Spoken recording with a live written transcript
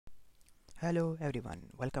Hello everyone,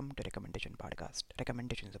 welcome to Recommendation Podcast.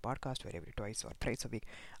 Recommendation is a podcast where every twice or thrice a week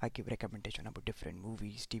I give recommendation about different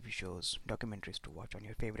movies, TV shows, documentaries to watch on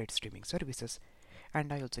your favorite streaming services,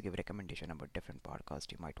 and I also give recommendation about different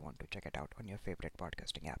podcasts you might want to check it out on your favorite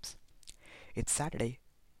podcasting apps. It's Saturday,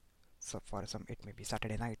 so for some it may be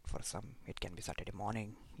Saturday night, for some it can be Saturday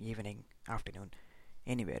morning, evening, afternoon,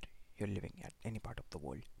 anywhere you're living at any part of the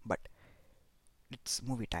world. But it's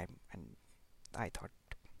movie time and I thought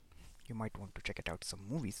you might want to check it out some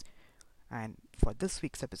movies. And for this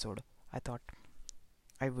week's episode, I thought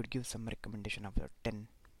I would give some recommendation of the 10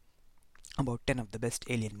 about 10 of the best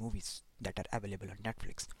alien movies that are available on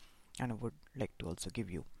Netflix. And I would like to also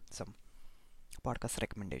give you some podcast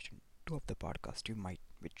recommendation. Two of the podcasts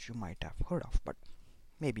which you might have heard of, but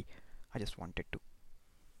maybe I just wanted to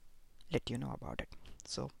let you know about it.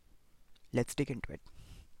 So let's dig into it.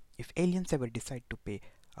 If aliens ever decide to pay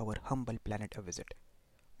our humble planet a visit,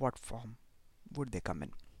 what form would they come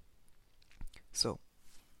in? So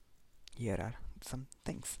here are some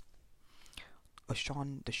things. A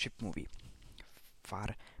Shaun the Ship movie,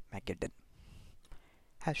 Farmageddon.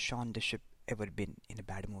 Has Shaun the Ship ever been in a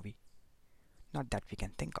bad movie? Not that we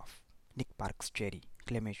can think of. Nick Park's Cherry,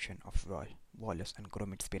 claymation of Wallace and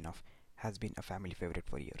Gromit spin-off, has been a family favorite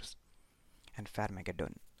for years. And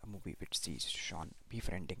Farmageddon, a movie which sees Shaun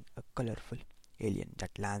befriending a colorful alien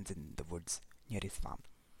that lands in the woods near his farm.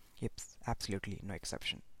 It's absolutely no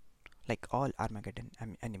exception. Like all Armageddon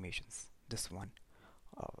animations, this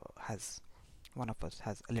has one of us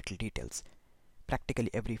has little details.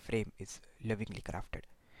 Practically every frame is lovingly crafted,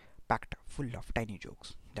 packed full of tiny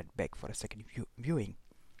jokes that beg for a second viewing,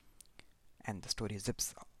 and the story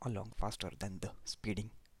zips along faster than the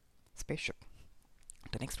speeding spaceship.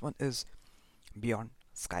 The next one is Beyond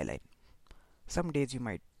Skyline. Some days you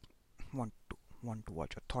might want to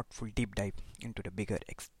watch a thoughtful deep dive into the bigger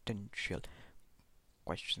existential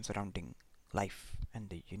questions surrounding life and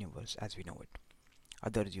the universe as we know it.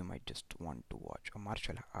 Others you might just want to watch a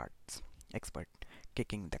martial arts expert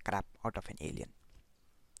kicking the crap out of an alien.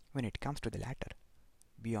 When it comes to the latter,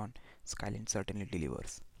 Beyond Skyline certainly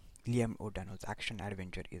delivers. Liam O'Donnell's action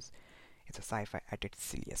adventure is a sci-fi at its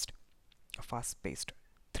silliest. A fast-paced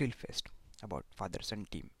thrill fest about father-son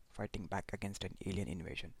team fighting back against an alien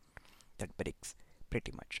invasion that breaks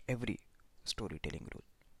pretty much every storytelling rule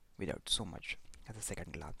without so much as a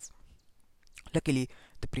second glance. Luckily,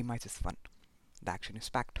 the premise is fun, the action is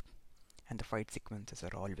packed, and the fight sequences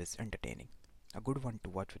are always entertaining. A good one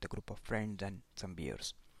to watch with a group of friends and some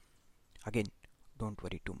beers. Again, don't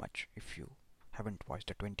worry too much if you haven't watched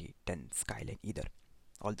the 2010 Skyline either.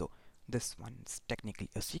 Although this one's technically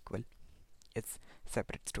a sequel, it's a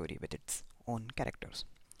separate story with its own characters.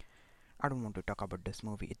 I don't want to talk about this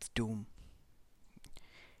movie, it's Doom,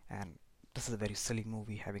 and this is a very silly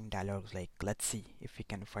movie having dialogues like, let's see if we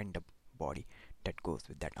can find a body that goes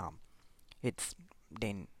with that arm. It's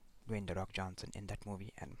Dwayne The Rock Johnson in that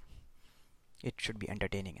movie, and it should be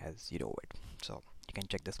entertaining as you know it. So you can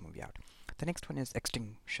check this movie out. The next one is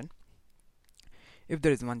Extinction. If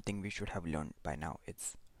there is one thing we should have learned by now,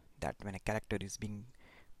 it's that when a character is being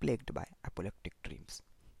plagued by apocalyptic dreams,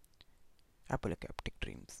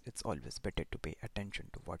 it's always better to pay attention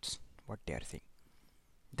to what they are seeing.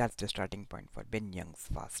 That's the starting point for Ben Young's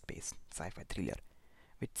fast-paced sci-fi thriller,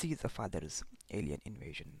 which sees a father's alien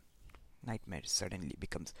invasion nightmare suddenly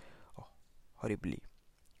becomes a horribly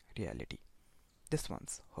reality. This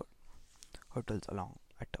one's hurtles along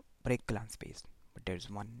at a breakglance pace, but there's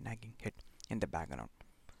one nagging hit in the background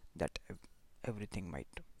that everything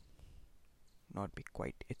might not be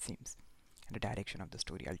quite it seems, and the direction of the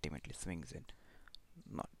story ultimately swings in.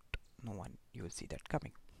 Not no one you will see that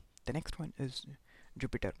coming. The next one is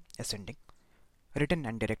Jupiter Ascending, written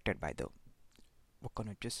and directed by the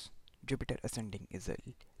Wachowskis. Jupiter Ascending is a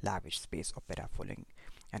lavish space opera following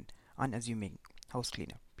an unassuming house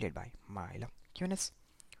cleaner played by Mila Kunis,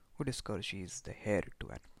 who discovers she is the heir to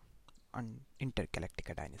an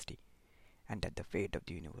intergalactic dynasty and that the fate of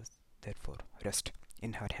the universe therefore rests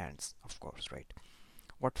in her hands, of course, right?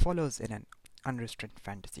 What follows in an unrestrained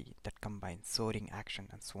fantasy that combines soaring action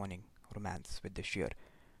and swooning romance with the sheer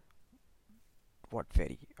what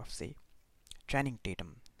fairy of say Channing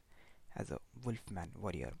Tatum as a wolfman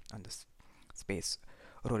warrior on the space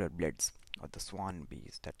rollerblades or the swan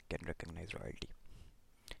bees that can recognize royalty.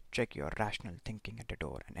 Check your rational thinking at the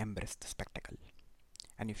door and embrace the spectacle.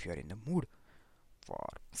 And if you are in the mood for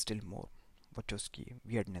still more Wachowski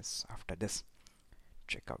weirdness after this,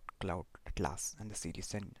 check out Cloud Atlas and the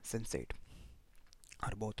series Sense8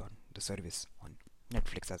 are both on the service on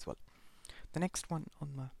Netflix as well. The next one on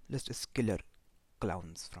my list is Killer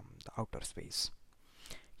Clowns from the Outer Space.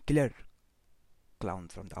 Killer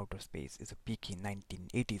Clowns from the Outer Space is a peaky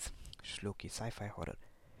 1980s schlocky sci-fi horror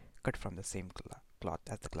cut from the same cloth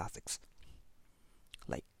as the classics,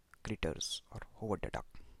 like Critters or Howard the Duck.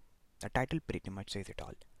 The title pretty much says it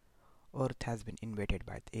all. Earth has been invaded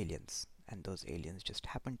by the aliens, and those aliens just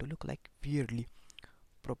happen to look like weirdly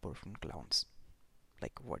proportioned clowns,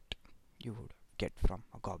 like what you would get from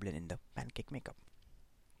a goblin in the pancake makeup.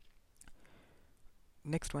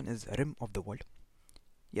 Next one is Rim of the World.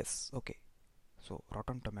 Yes, okay. So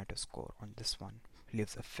Rotten Tomato score on this one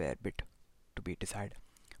leaves a fair bit to be desired,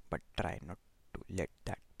 but try not to let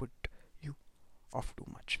that put you off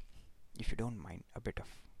too much. If you don't mind a bit of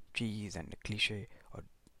cheese and a cliche or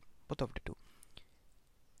both of the two,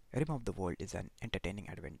 Rim of the World is an entertaining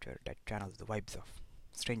adventure that channels the vibes of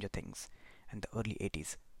Stranger Things and the early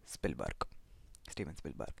 80s Steven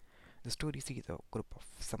Spielberg. The story sees a group of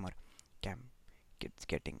summer camp kids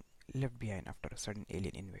getting left behind after a sudden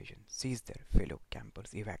alien invasion, sees their fellow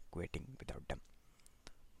campers evacuating without them.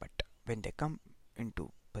 But when they come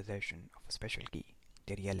into possession of a special key,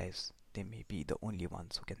 they realize they may be the only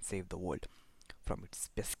ones who can save the world from its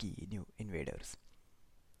pesky new invaders.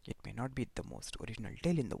 It may not be the most original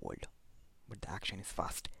tale in the world, but the action is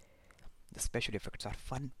fast, the special effects are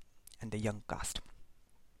fun, and the young cast,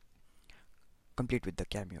 complete with the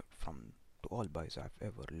cameo from To All Boys I've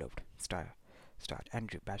Ever Loved star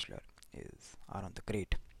Andrew Bachelor, is are on the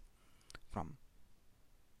great from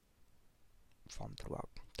throughout.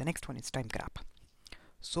 The next one is Time Crap.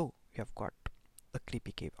 So we have got a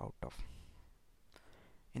creepy cave out of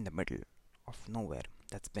in the middle of nowhere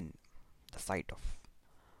that's been the site of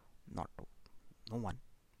not no one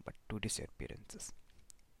but two disappearances.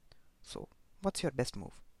 So what's your best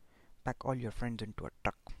move? Pack all your friends into a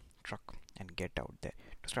truck and get out there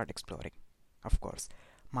to start exploring. Of course,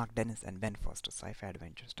 Mark Dennis and Ben Foster's sci-fi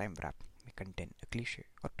adventures Time Wrap may contain a cliche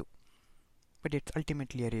or two, but it's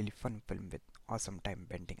ultimately a really fun film with awesome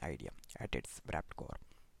time-bending idea at its wrapped core.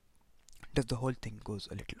 Does the whole thing goes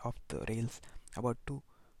a little off the rails about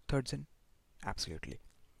two-thirds in? Absolutely,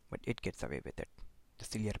 but it gets away with it. The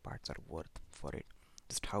sillier parts are worth for it.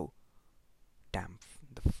 Just how damn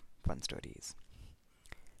the fun story is.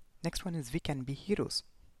 Next one is We Can Be Heroes.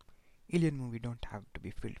 Alien movie don't have to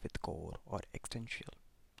be filled with gore or existential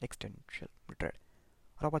dread.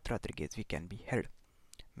 Robert Rodriguez We Can Be Held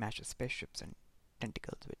mashes spaceships and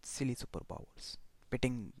tentacles with silly superpowers,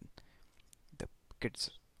 pitting the kids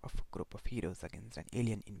of a group of heroes against an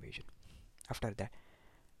alien invasion. After that,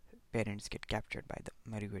 parents get captured by the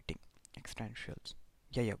mutilating extraterrestrials.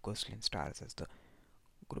 Yaya Gosling stars as the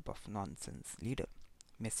group of nonsense leader,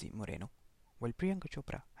 Messi Moreno, while Priyanka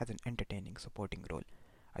Chopra has an entertaining supporting role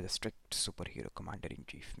as a strict superhero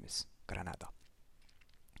commander-in-chief, Miss Granada.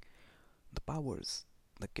 The powers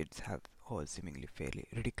the kids have all seemingly fairly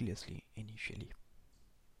ridiculously initially,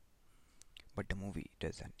 but the movie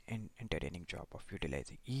does an entertaining job of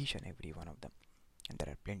utilizing each and every one of them, and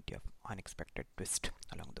there are plenty of unexpected twists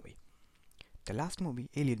along the way. The last movie,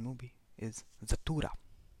 alien movie, is Zathura,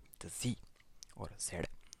 the Z or Z.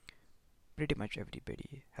 Pretty much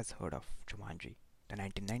everybody has heard of Jumanji, the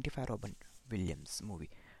 1995 Robin Williams movie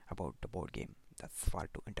about the board game that's far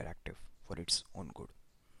too interactive for its own good.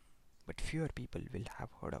 But fewer people will have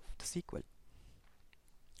heard of the sequel.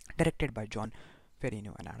 Directed by John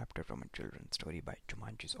Ferrino and adapted from a children's story by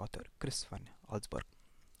Jumanji's author Chris Van Allsburg,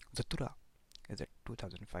 Zathura is a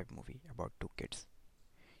 2005 movie about two kids.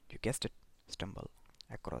 You guessed it, stumble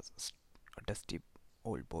across a dusty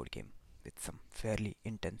old board game with some fairly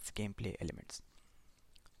intense gameplay elements.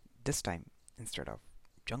 This time, instead of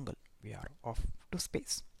jungle, we are off to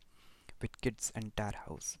space, with kids' entire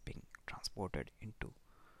house being transported into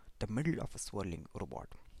the middle of a swirling robot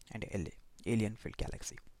and a alien-filled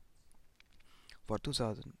galaxy. For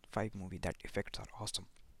 2005 movie, that effects are awesome,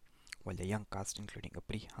 while the young cast including a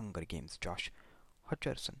pre-Hunger Games Josh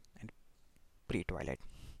Hutcherson and pre-Twilight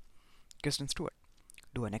Kristen Stewart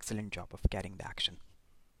do an excellent job of carrying the action.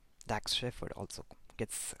 Dax Shepard also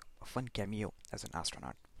gets a fun cameo as an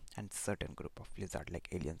astronaut, and certain group of lizard-like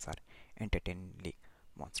aliens are entertainingly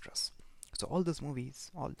monstrous. So all these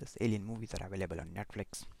alien movies are available on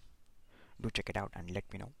Netflix. Do check it out and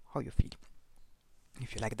let me know how you feel.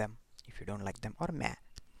 If you like them, if you don't like them, or meh.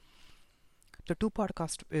 The two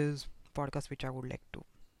podcast which I would like to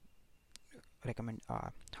recommend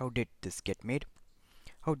are How Did This Get Made?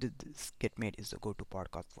 How Did This Get Made is the go-to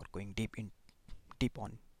podcast for going deep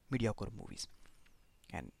on mediocre movies,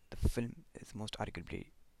 and the film is most arguably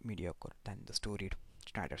mediocre than the storied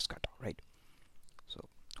Snyder's Cut, right? So,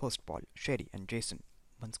 host Paul, Sherry, and Jason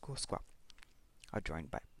Manskowska are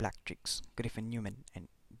joined by Black Chicks, Griffin Newman, and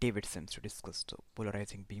David Sims to discuss the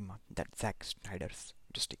polarizing beam that Zack Snyder's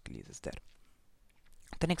Justice League is there.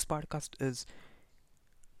 The next podcast is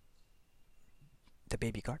The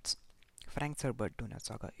Baby Gods. Frank Herbert Duna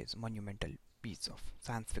saga is a monumental piece of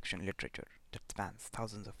science fiction literature that spans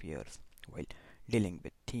thousands of years while dealing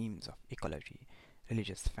with themes of ecology,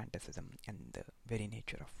 religious fanaticism, and the very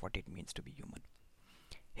nature of what it means to be human.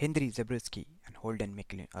 Henry Zabriskie and Holden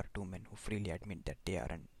McLean are two men who freely admit that they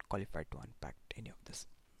aren't qualified to unpack any of this.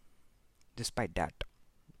 Despite that,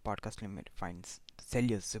 Podcast Limit finds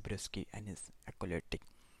Celius Zabriskie and his acolytic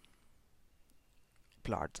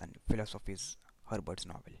plots and philosophies Herbert's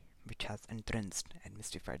novel, which has entranced and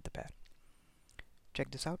mystified the pair.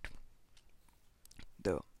 Check this out.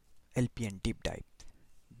 The LPN Deep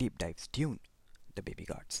Dives Dune, The Baby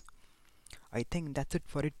Gods. I think that's it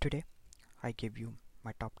for it today. I gave you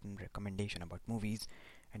my top 10 recommendation about movies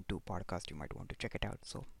and two podcasts you might want to check it out.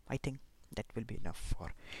 So I think that will be enough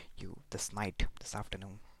for you this night, this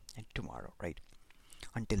afternoon, and tomorrow, right?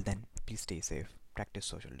 Until then, please stay safe, practice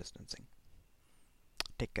social distancing,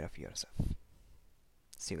 take care of yourself.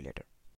 See you later.